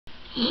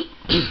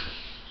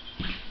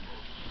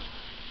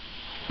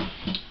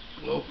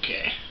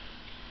Okay.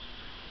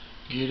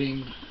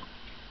 Getting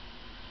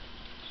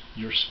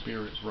your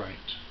spirit right.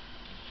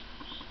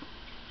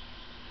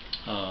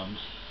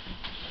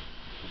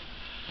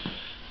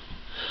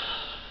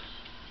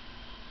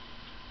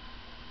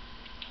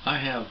 I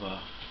have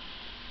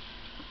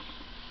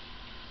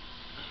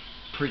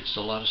preached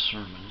a lot of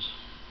sermons,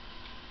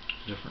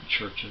 different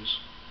churches,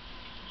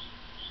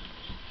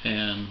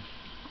 and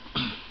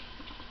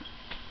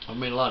I've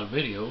made a lot of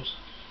videos.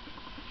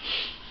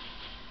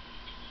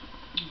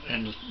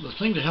 And the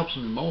thing that helps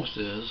me most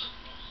is,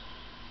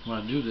 when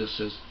I do this,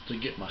 is to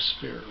get my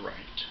spirit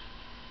right.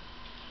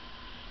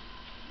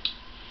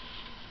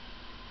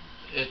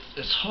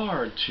 It's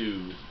hard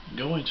to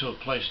go into a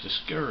place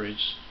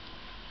discouraged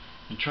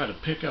and try to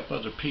pick up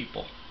other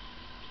people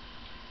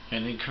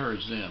and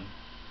encourage them.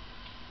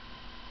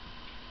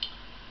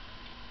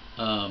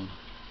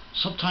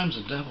 Sometimes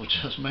the devil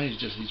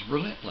he's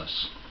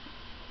relentless.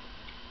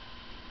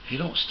 He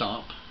don't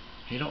stop.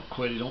 He don't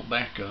quit. He don't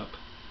back up.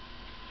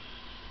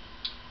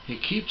 He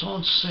keeps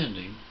on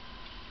sending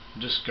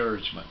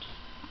discouragement.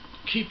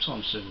 Keeps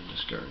on sending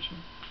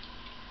discouragement.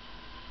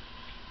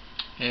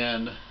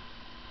 And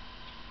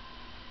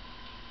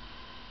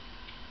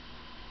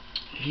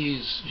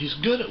he's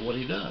good at what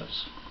he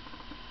does.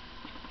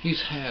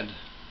 He's had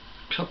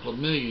a couple of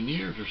million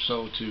years or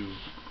so to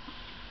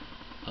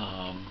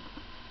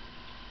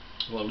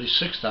well, at least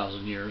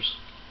 6,000 years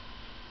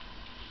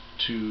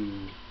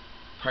to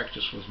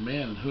practice with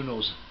men, and who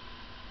knows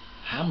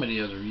how many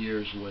other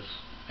years with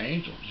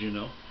angels.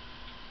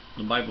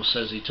 The Bible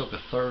says he took a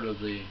third of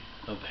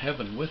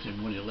heaven with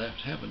him when he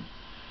left heaven.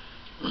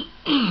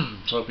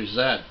 So if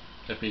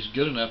he's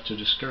good enough to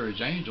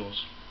discourage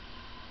angels,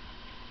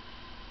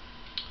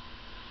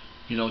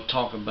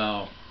 talk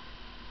about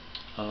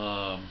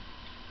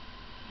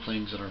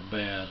things that are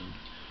bad.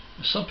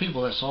 And some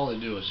people, that's all they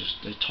do, is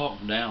just they talk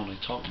down, they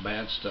talk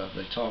bad stuff,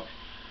 they talk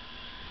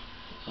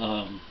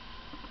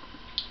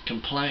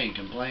complain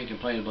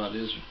about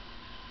Israel,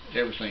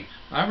 everything.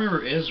 I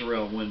remember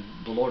Israel when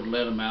the Lord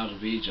led him out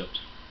of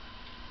Egypt,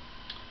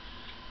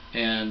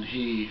 and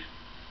he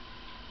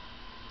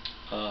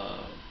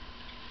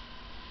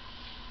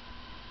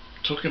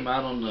took him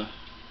out on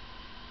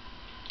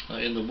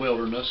in the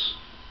wilderness,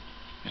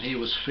 and he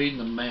was feeding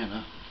them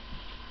manna,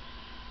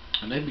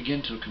 and they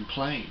began to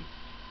complain.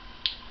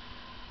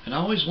 And I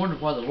always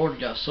wondered why the Lord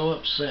got so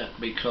upset,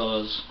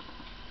 because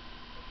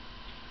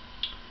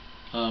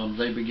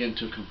they began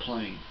to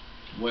complain.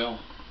 Well,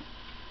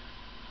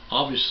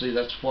 obviously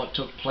that's what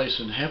took place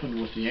in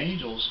heaven with the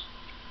angels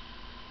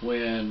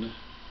when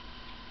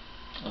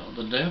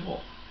the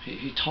devil,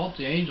 he taught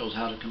the angels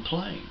how to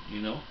complain,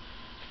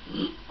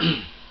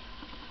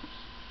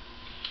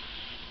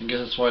 I guess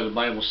that's why the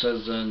Bible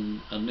says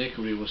then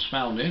iniquity was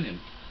found in him.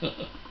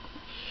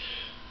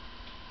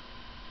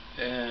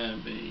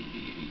 And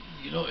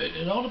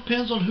it all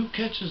depends on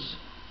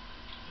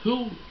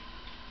who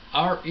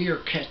our ear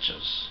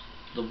catches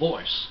the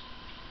voice.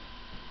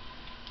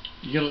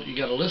 You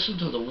got to listen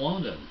to the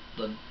one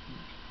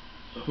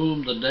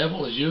whom the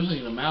devil is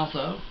using the mouth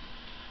of.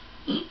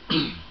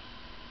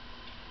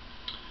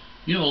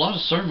 A lot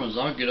of sermons,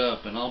 I'll get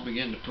up and I'll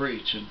begin to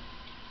preach, and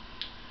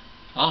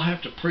I'll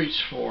have to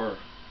preach for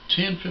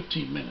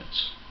 10-15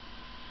 minutes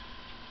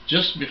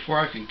just before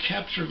I can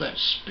capture that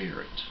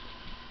spirit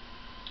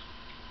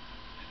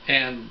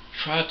and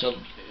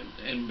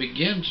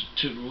begin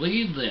to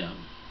lead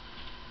them.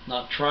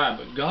 Not try,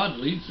 but God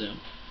leads them.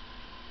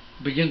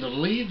 Begin to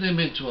lead them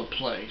into a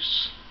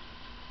place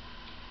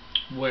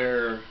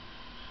where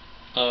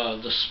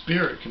the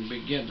Spirit can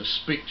begin to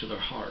speak to their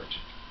heart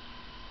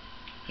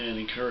and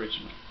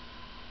encouragement.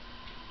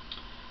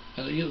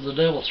 And the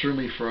devil threw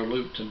me for a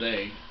loop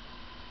today.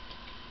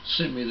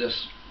 Sent me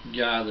this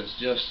guy that's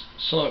just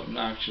so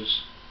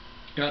obnoxious,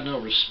 got no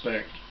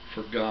respect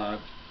for God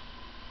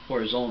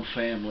or his own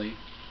family,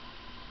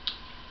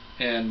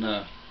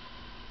 and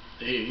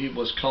he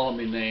was calling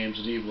me names,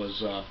 and he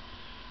was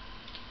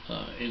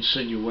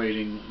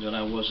insinuating that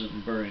I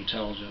wasn't very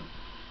intelligent.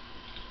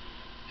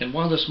 And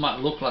while this might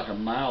look like a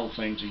mild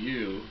thing to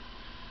you,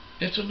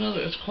 it's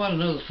quite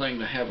another thing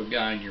to have a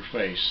guy in your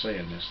face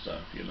saying this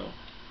stuff,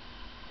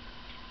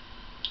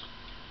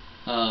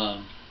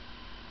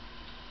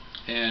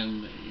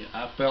 and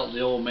I felt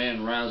the old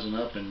man rising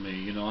up in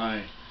me.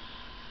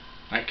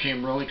 I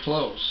came really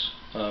close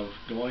of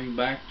going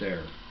back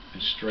there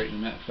and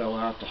straightening that fellow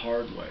out the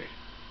hard way.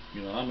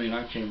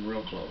 I came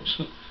real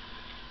close.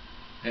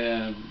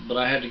 But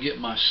I had to get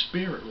my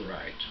spirit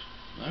right.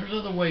 There's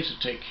other ways to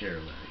take care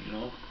of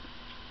that,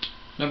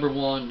 Number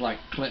one, like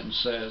Clinton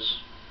says,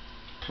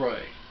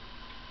 pray.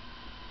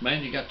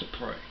 Man, you got to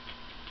pray.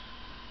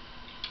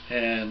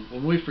 And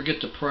when we forget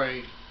to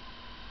pray,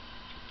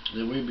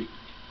 then we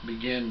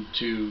begin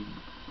to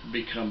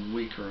become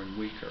weaker and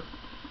weaker.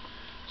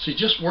 See,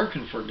 just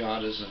working for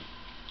God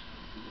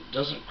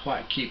doesn't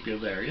quite keep you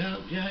there. Yeah,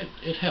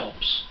 it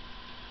helps.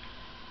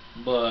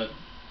 But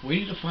we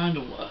need to find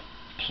a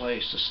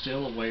place to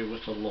steal away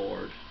with the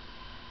Lord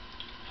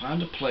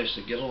Find a place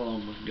to get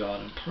alone with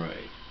God and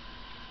pray.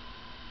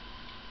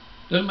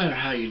 Doesn't matter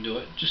how you do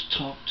it. Just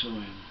talk to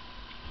Him.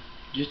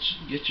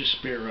 Get your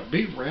spirit up.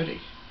 Be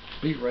ready.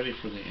 Be ready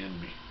for the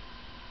enemy.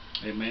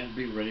 Amen.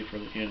 Be ready for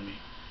the enemy.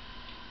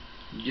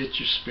 Get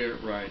your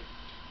spirit right.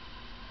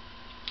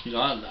 You know,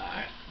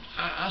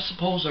 I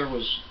suppose there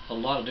was a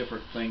lot of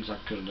different things I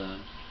could have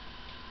done,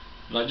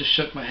 but I just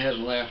shook my head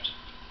and left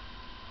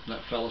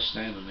that fellow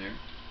standing there.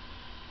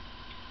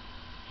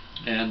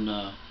 And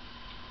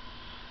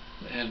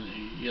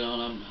you know,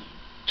 and I'm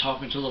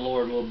talking to the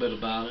Lord a little bit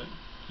about it.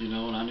 You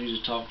know, and I need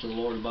to talk to the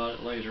Lord about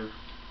it later,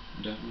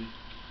 definitely,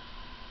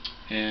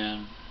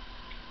 and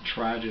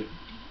try to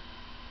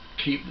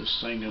keep this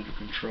thing under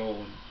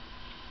control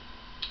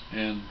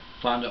and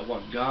find out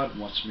what God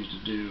wants me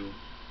to do,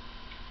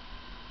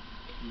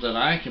 that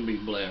I can be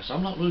blessed.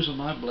 I'm not losing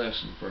my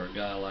blessing for a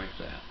guy like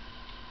that.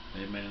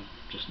 Amen.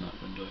 Just not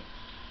going to do it.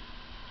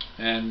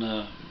 And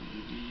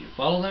you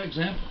follow that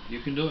example. You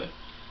can do it.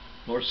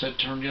 Lord said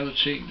turn the other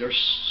cheek. There's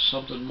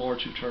something more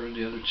to turning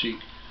the other cheek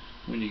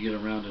when you get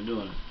around to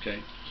doing it.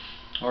 Okay.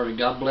 All right.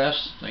 God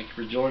bless. Thank you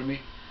for joining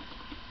me.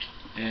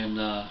 And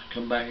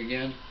come back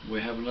again.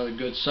 We have another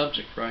good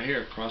subject right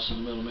here, Crossing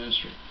the Middle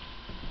Ministry.